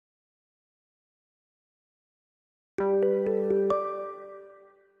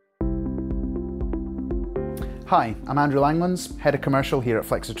Hi, I'm Andrew Langlands, Head of Commercial here at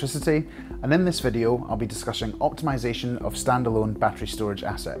Flextricity, and in this video I'll be discussing optimization of standalone battery storage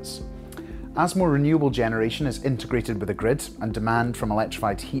assets. As more renewable generation is integrated with the grid and demand from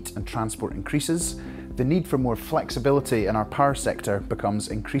electrified heat and transport increases, the need for more flexibility in our power sector becomes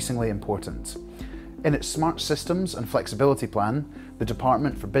increasingly important. In its Smart Systems and Flexibility Plan, the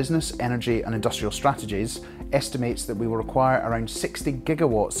Department for Business, Energy and Industrial Strategies estimates that we will require around 60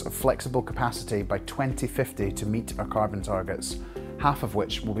 gigawatts of flexible capacity by 2050 to meet our carbon targets, half of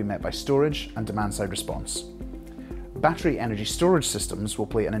which will be met by storage and demand-side response. Battery energy storage systems will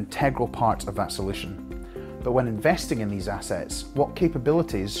play an integral part of that solution. But when investing in these assets, what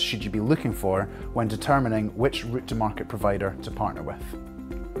capabilities should you be looking for when determining which route-to-market provider to partner with?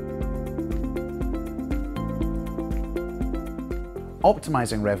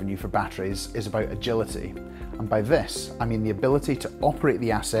 Optimizing revenue for batteries is about agility, and by this I mean the ability to operate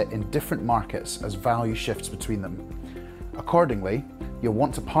the asset in different markets as value shifts between them. Accordingly, you'll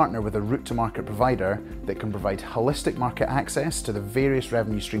want to partner with a route-to-market provider that can provide holistic market access to the various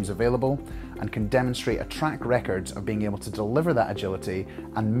revenue streams available and can demonstrate a track record of being able to deliver that agility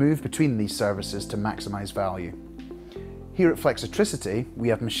and move between these services to maximize value. Here at Flextricity, we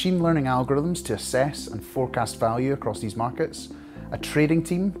have machine learning algorithms to assess and forecast value across these markets, a trading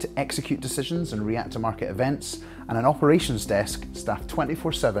team to execute decisions and react to market events, and an operations desk staffed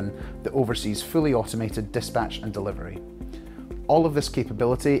 24/7 that oversees fully automated dispatch and delivery. All of this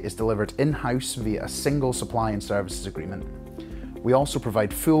capability is delivered in-house via a single supply and services agreement. We also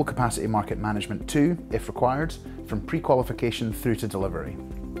provide full capacity market management too, if required, from pre-qualification through to delivery.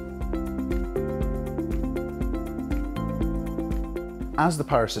 As the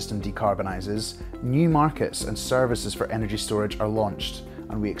power system decarbonises, new markets and services for energy storage are launched,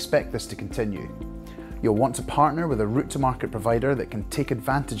 and we expect this to continue. You'll want to partner with a route-to-market provider that can take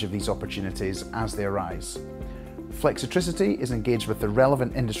advantage of these opportunities as they arise. Flextricity is engaged with the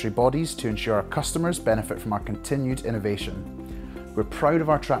relevant industry bodies to ensure our customers benefit from our continued innovation. We're proud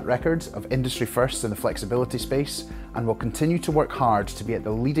of our track record of industry firsts in the flexibility space, and will continue to work hard to be at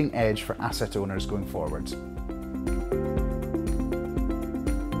the leading edge for asset owners going forward.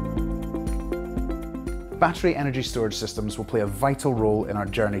 Battery energy storage systems will play a vital role in our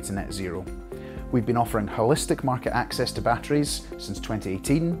journey to net zero. We've been offering holistic market access to batteries since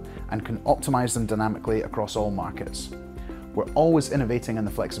 2018 and can optimise them dynamically across all markets. We're always innovating in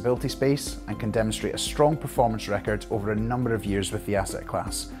the flexibility space and can demonstrate a strong performance record over a number of years with the asset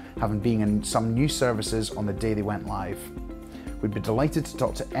class, having been in some new services on the day they went live. We'd be delighted to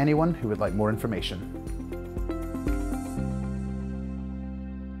talk to anyone who would like more information.